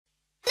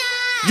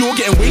You're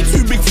getting way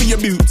too big for your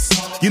boots.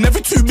 You're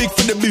never too big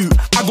for the boot.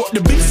 I got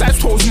the big size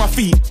toes on my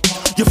feet.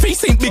 Your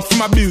face ain't big for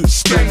my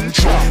boots.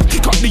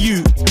 Kick up the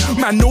you.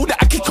 Man, know that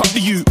I kick up the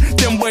you.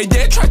 Them boy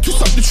there try to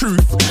suck the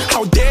truth.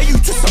 How dare you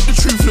to suck the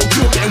truth? Look,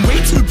 you're getting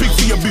way too big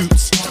for your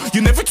boots.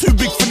 You're never too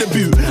big for the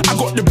boot. I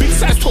got the big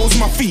size toes on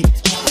my feet.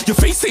 Your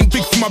face ain't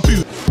big for my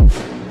boot.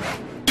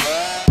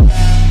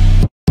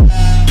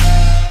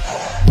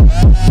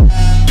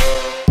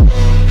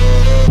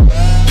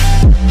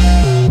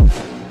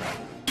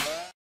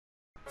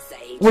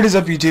 What is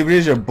up, YouTube? It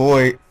is your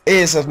boy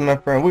ASF, my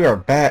friend. We are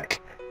back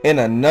in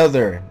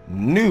another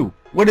new,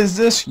 what is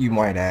this, you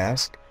might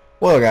ask?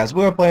 Well guys,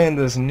 we're playing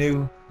this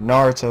new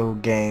Naruto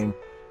game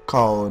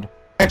called,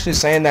 actually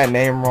saying that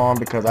name wrong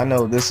because I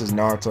know this is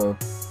Naruto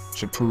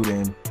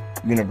Shippuden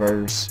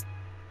Universe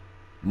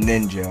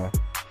Ninja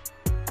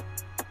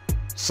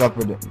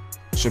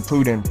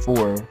Shippuden 4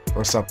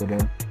 or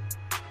Shippuden.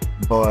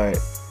 But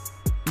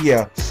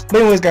yeah,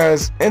 but anyways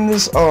guys, in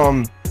this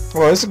well,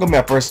 this is gonna be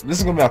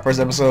my first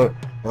episode,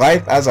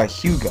 Life as a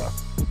HYUGA.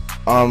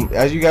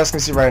 As you guys can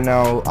see right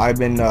now, I've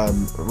been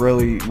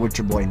really with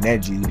your boy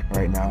Neji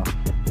right now.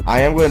 I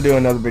am going to do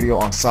another video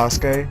on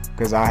Sasuke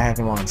because I have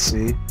him on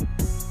C.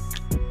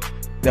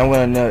 Then I'm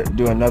going to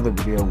do another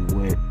video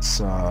with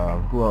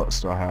who else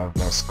do I have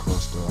that's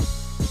close to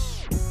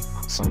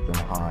something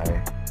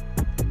high.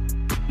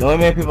 The only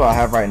main people I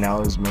have right now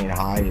is main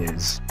high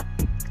is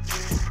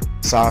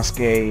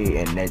Sasuke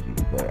and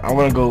Neji, but I'm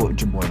going to go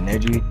with your boy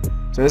Neji.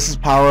 So this is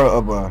power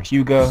of a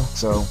HYUGA.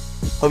 So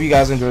hope you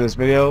guys enjoy this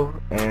video,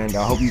 and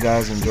I hope you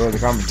guys enjoy the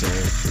commentary.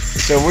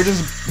 So we're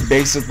just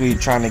basically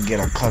trying to get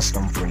a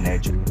custom for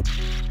Neji,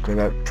 because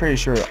I'm pretty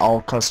sure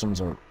all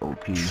customs are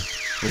OP.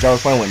 Which I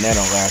was playing with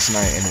Neto last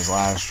night in his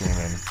live stream,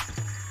 and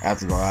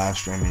after the live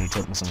stream, and he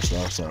took me some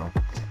stuff. So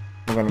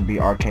we're gonna be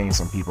arcane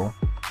some people.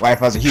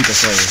 Life as a HYUGA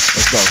slayer.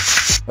 Let's go.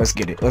 Let's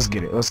get it. Let's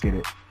get it. Let's get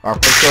it. Our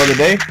first kill of the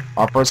day.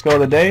 Our first kill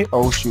of the day.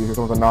 Oh shoot! Here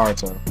comes a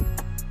Naruto.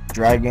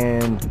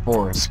 Dragon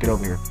Forest. Get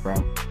over here, bro.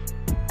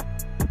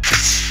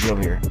 Get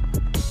over here.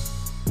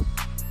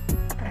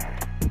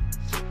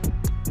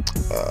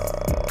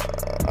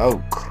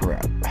 Oh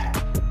crap.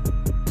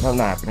 No,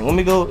 not happening. Let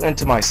me go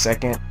into my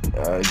second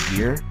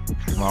gear.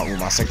 With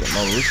my second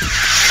mode.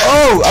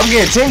 Oh! I'm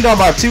getting teamed on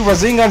by 2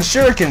 Rasengan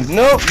Shurikens.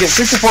 Nope. Get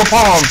 64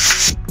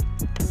 palms.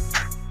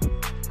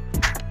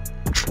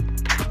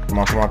 Come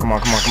on, come on, come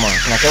on, come on, come on.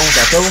 Can I kill him?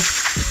 Can I kill him?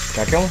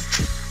 Can I kill him?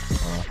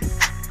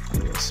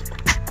 Yes.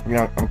 You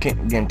know, I'm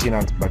getting teamed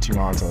on by 2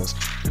 Narutos.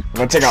 I'm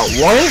gonna take out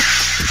one.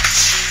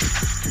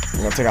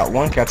 I'm gonna take out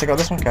one. Can I take out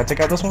this one? Can I take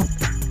out this one?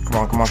 Come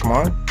on, come on, come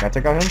on. Can I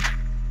take out him?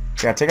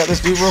 Can I take out this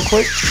dude real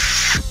quick?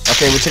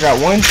 Okay, we took out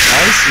one.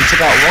 Nice. We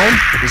took out one.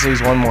 This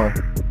leaves one more.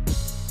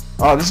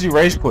 Oh, this is you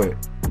rage quit.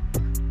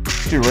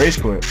 This is you rage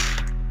quit.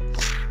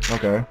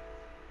 Okay.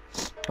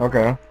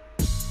 Okay.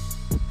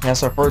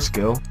 That's our first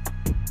kill.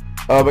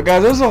 But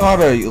guys, there's a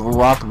lot of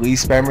Rock Lee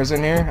spammers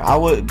in here. I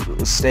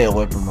would stay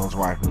away from those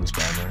Rock Lee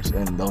spammers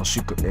and those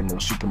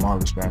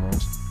Shikamaru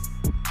spammers.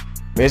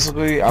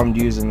 Basically, I'm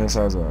using this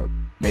as a...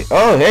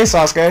 Oh, hey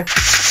Sasuke!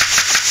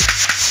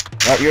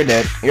 Oh, you're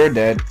dead. You're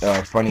dead.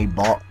 Funny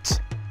bot.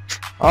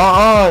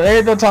 There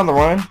ain't no time to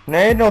run.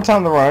 There ain't no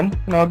time to run.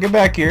 No, get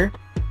back here.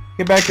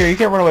 Get back here. You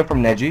can't run away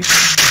from Neji.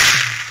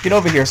 Get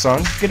over here,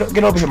 son. Get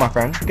over here, my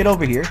friend. Get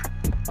over here.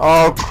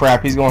 Oh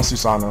crap! He's going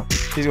Susanoo.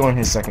 He's going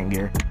his second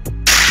gear.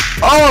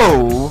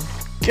 Oh,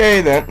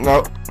 okay then.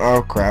 Nope.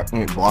 Oh crap.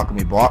 Let me block. Let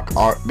me block.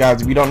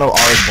 Guys, if you don't know,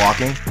 R is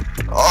blocking.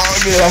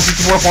 Oh, yeah, that's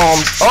 4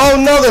 palms. Oh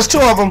no, there's 2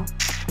 of them.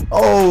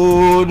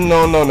 Oh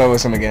no, no, no,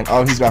 it's him again.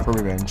 Oh, he's back for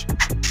revenge,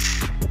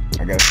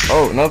 I guess.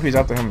 Oh nope, he's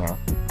after him now.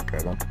 Okay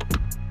then.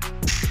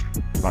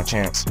 My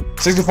chance.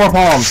 64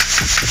 palms.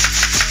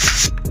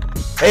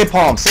 8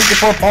 palms.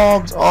 64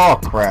 palms. Oh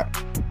crap.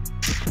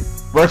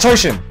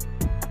 Rotation.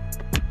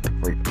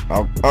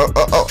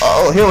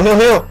 Oh, heal.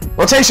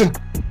 Rotation.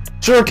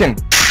 Shuriken.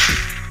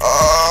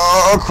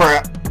 Oh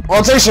crap.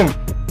 Rotation.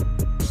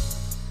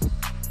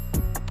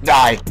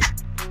 Die.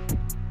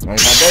 No,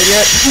 he's not dead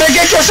yet. Man,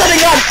 get your second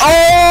gun.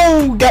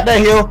 Oh, got that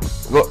heal.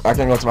 Look, I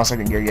can't go to my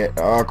second gear yet.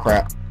 Oh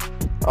crap.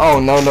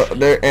 Oh no.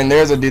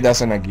 There's a dude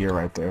that's in that gear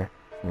right there.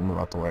 Let me move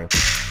out the way.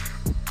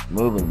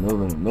 Move.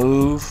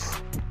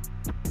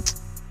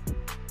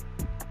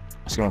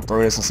 Just gonna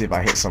throw this and see if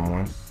I hit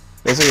someone.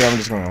 Basically, I'm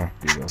just gonna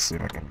do this, see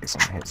if I can get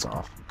some hits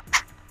off.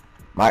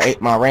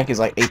 My rank is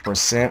like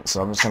 8%,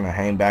 so I'm just gonna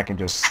hang back and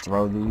just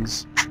throw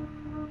these.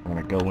 I'm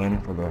gonna go in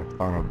for the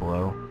final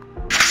blow.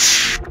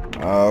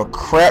 Oh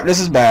crap! This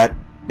is bad.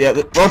 Yeah,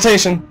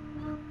 rotation.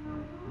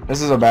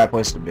 This is a bad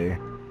place to be.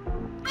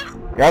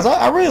 Guys,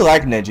 I really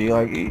like Neji.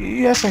 Like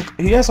he has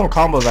some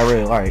combos I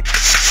really like.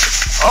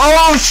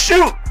 Oh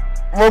shoot!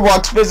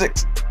 Roblox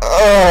physics.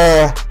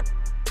 Oh,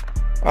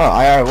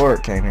 I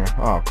alert came here.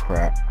 Oh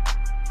crap!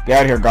 Get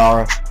out of here,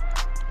 Gara.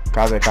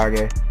 Kage.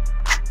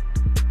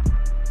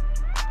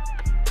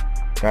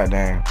 God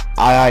dang.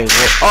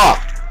 Oh!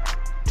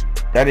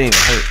 That didn't even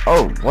hurt.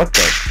 Oh, what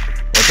the?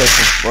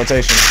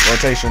 Rotation.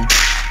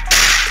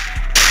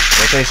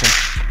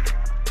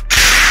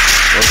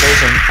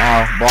 Rotation.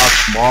 Ow.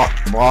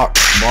 Block.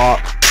 Well,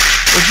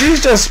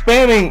 she's just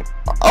spamming.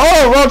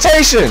 Oh,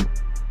 rotation.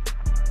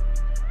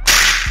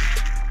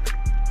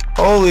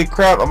 Holy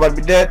crap, I'm about to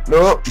be dead.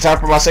 Nope. Time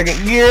for my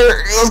second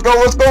gear. Let's go.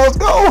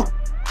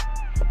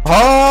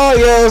 Oh,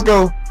 yeah, let's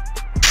go.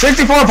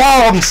 64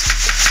 palms.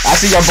 I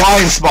see your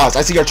blind spots.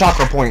 I see your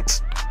chakra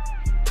points.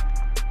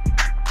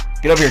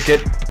 Get up here,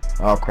 kid.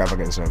 Oh, crap, I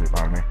got this over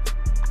behind me.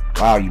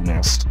 Wow, you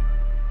missed.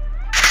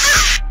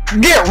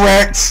 Get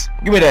wrecked.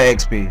 Give me that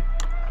XP.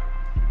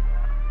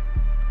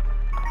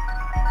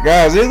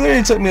 Guys, it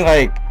literally took me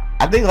like,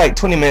 I think like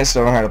 20 minutes to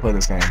learn how to play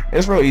this game.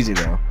 It's real easy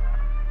though.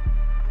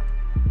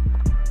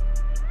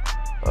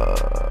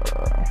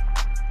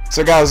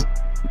 So guys,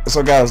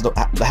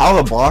 how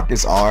to block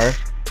is R,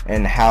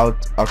 and how,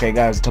 okay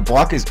guys, to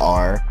block is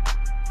R,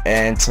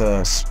 and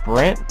to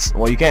sprint,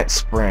 well, you can't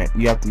sprint,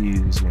 you have to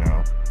use, you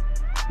know,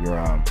 your,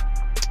 I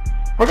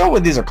forgot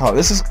what these are called.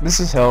 This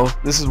is health,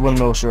 this is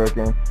windmill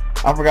shuriken.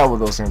 I forgot what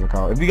those things are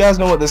called. If you guys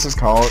know what this is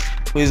called,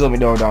 please let me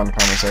know down in the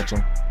comment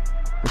section,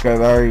 because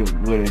I already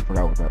literally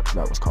forgot what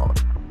that was called.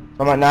 So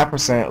I'm at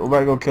 9%, we're about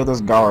to go kill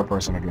this Gara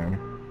person again.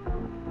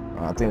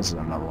 I think this is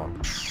another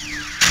one.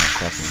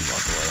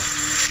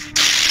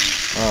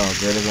 Oh,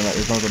 great, there's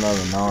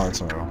another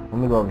Naruto. Let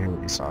me go over here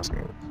with these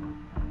Sasuke.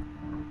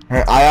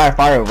 I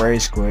fire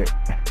rage quit.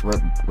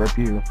 Rip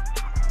you.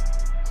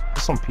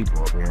 There's some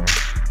people over here.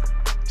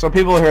 Some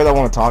people here that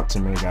want to talk to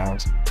me,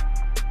 guys.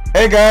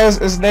 Hey guys,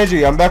 it's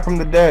Neji. I'm back from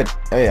the dead.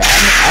 Hey, I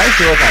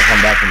feel like I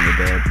come back from the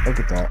dead. Look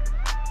at that.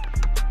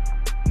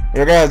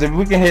 Yo guys, if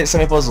we can hit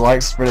 70+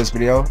 likes for this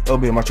video, it'll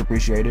be much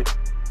appreciated.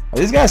 Are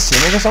these guys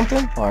singing or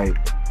something? Like,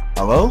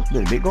 hello?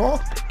 Did the beat go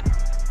off?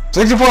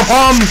 64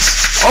 palms!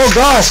 Oh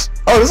gosh!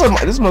 Oh,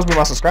 this must be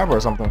my subscriber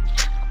or something.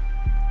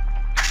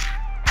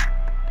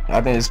 I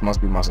think this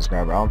must be my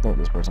subscriber. I don't think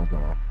this person's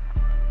gonna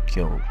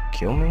kill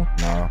me.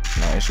 No,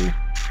 is she?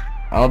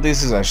 I don't think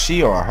this is a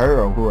she or a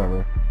her or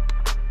whoever.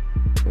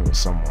 It was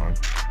someone.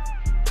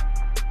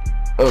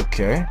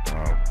 Okay.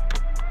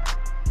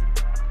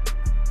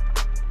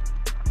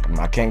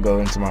 I can't go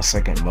into my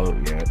second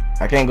mode yet.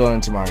 I can't go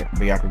into my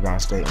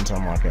Byakugan state until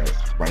I'm like at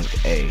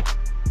rank A.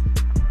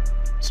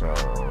 So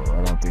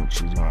I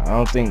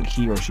don't think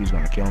he or she's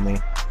gonna kill me.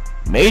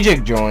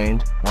 Magic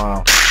joined.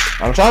 Wow.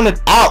 I'm trying to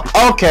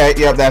okay,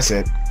 yep, that's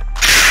it.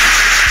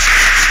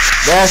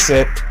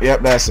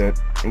 Yep, that's it.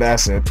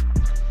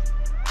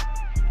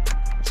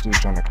 This dude's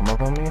trying to come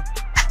up on me.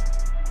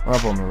 Run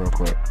up on me real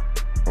quick.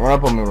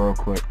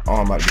 Oh,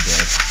 I'm about to be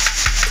dead.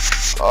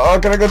 Oh,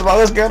 can I go to my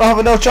list? I don't have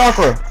enough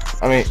chakra.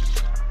 I mean,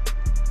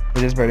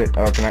 we just read it.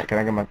 Oh, can I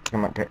get my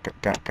can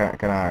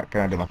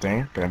I do my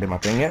thing? Can I do my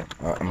thing yet?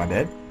 Am I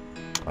dead?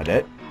 Am I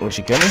dead? Will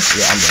she kill me?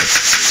 Yeah, I'm dead.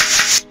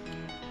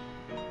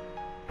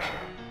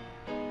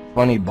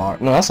 Funny bar.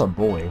 No, that's a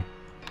boy.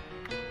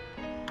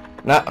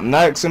 I'm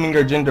not assuming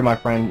your gender, my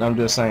friend. I'm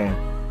just saying.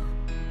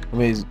 I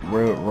mean, these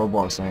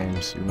Roblox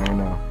names. You never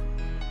know.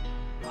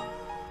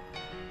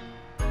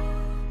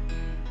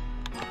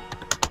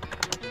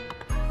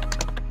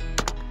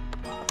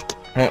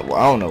 Well,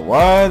 I don't know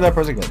why that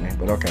person killed me,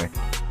 but okay.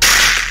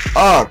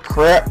 Oh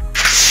crap!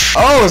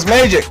 Oh, it's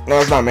Magic. No,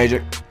 it's not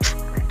Magic.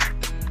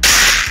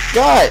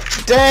 God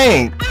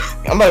dang!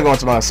 I'm about to go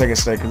into my second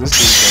state because this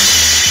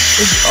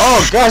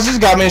oh gosh, this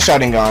got me a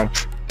shotting gun.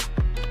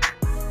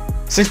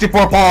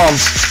 64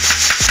 palms.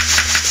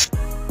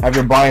 Have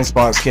your blind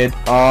spots, kid.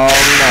 Oh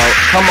no!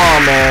 Come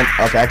on, man.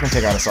 Okay, I can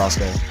take out a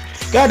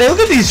Sasuke. God, look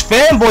at these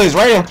fanboys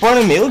right in front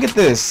of me. Look at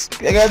this.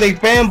 They got these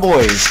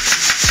fanboys.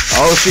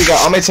 Oh, she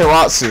got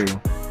Amaterasu.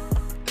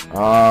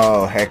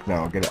 Oh heck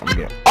no! Get it! I'm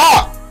gonna get.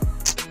 Ah!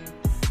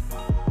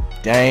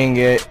 Dang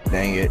it!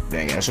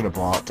 I should have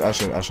blocked. I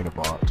should have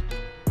blocked.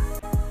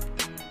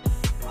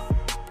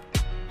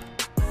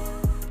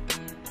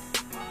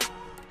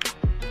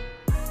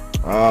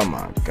 Oh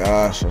my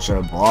gosh! I should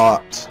have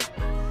blocked.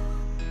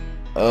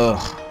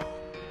 Ugh.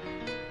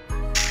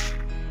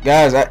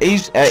 Guys, at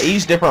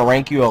each different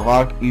rank you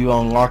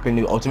unlock a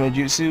new ultimate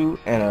jutsu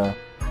and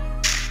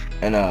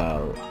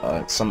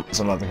some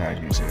other kind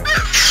of jutsu.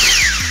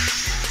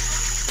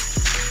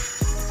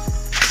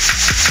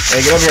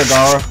 Hey, get over here,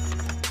 Gara.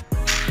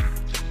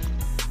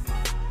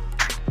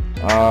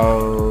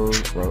 Oh,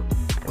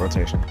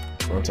 rotation.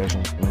 Let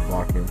me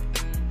block you.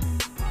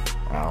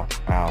 Ow.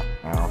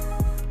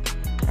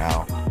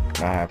 Not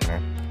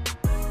happening.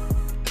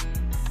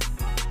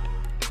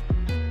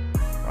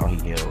 Oh, he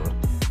healed.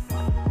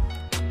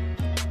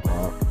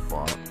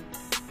 Block.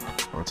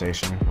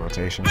 Rotation.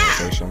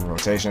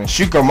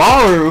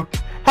 Shikamaru!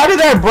 How did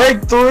that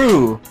break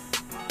through?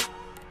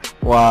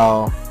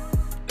 Wow.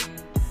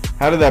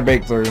 How did that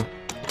break through?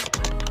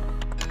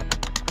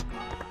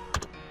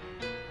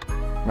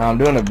 Now I'm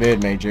doing a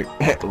vid, Magic.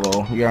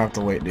 Well, you're gonna have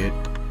to wait, dude.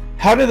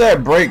 How did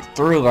that break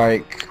through?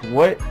 Like,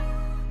 what?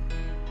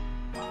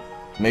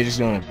 Magic's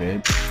doing a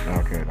vid?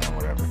 Okay, then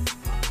whatever.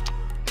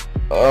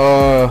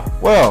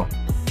 Well.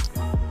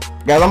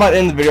 Guys, I'm about to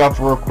end the video off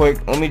real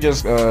quick. Let me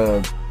just,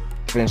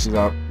 finish this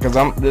up.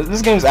 Because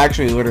this game is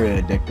actually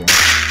literally addicting.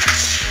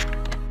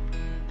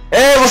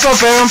 Hey, what's up,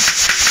 fam?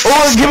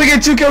 Oh, can we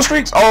get 2 kill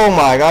streaks? Oh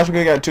my gosh,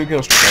 we got 2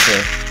 kill streaks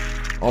right there.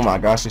 Oh my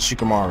gosh, it's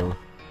Shikamaru.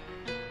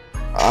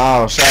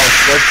 Oh, shout out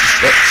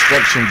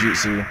stretching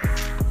jutsu.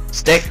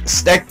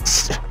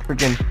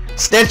 Freaking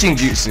stretching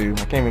jutsu.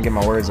 I can't even get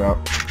my words out.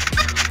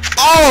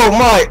 Oh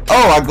my!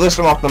 Oh, I glitched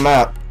him off the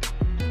map.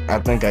 I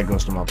think I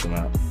glitched him off the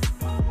map.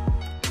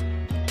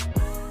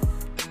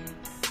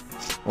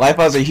 Life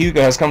as a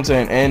HYUGA has come to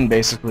an end,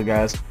 basically,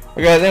 guys.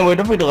 Okay, guys, anyway,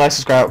 don't forget to like,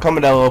 subscribe,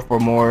 comment down below for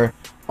more.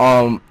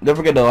 Don't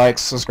forget to like,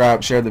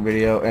 subscribe, share the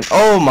video, and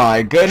oh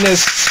my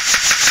goodness,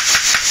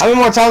 how many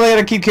more times I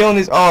gotta keep killing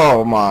these?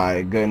 Oh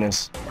my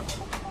goodness,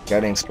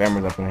 got any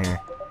spammers up in here.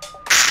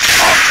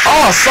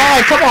 Oh,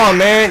 Sai, come on,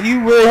 man,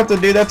 you really have to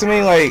do that to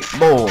me, like,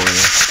 boy.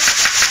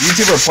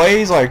 YouTuber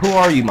plays, like, who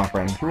are you, my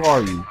friend? Who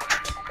are you?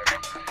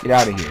 Get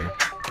out of here.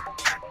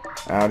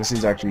 This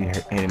is actually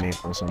hitting me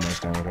for so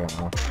much time with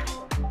that.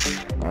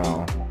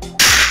 Oh.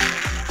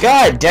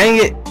 God dang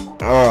it!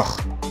 Ugh.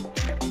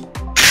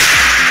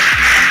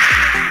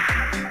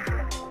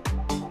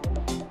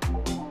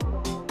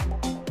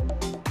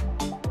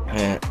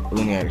 And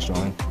Luniac's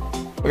joined.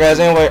 But guys,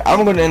 anyway,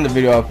 I'm going to end the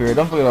video up here.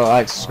 Don't forget to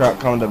like, subscribe,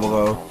 comment down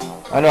below.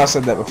 I know I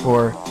said that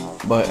before,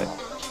 but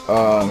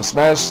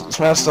smash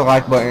the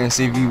like button and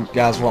see if you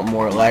guys want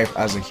more Life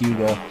as a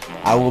HYUGA.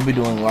 I will be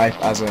doing Life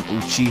as an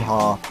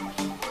Uchiha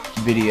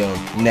video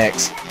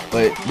next,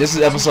 but this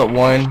is episode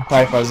 1,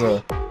 Life as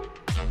a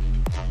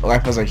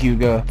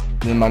HYUGA.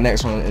 Then my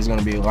next one is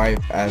gonna be Life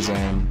as a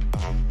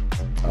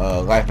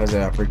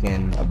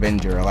freaking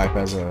Avenger, Life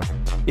as a,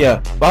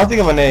 yeah. But I'll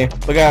think of a name.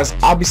 But guys,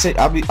 I'll be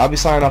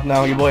signing off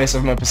now. Your boy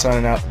S7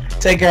 signing out.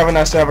 Take care. Have a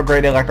nice day. Have a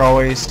great day. Like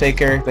always. Take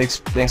care. Thanks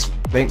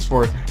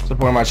for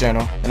supporting my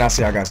channel, and I'll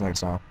see y'all guys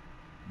next time.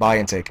 Bye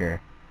and take care.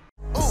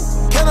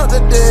 Can up the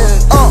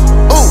dead,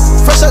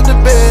 fresh out the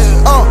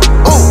bed,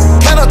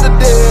 can up the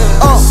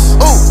dead,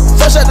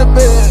 fresh out the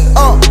bed,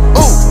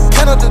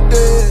 can up the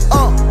dead,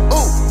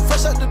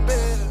 fresh out the bed.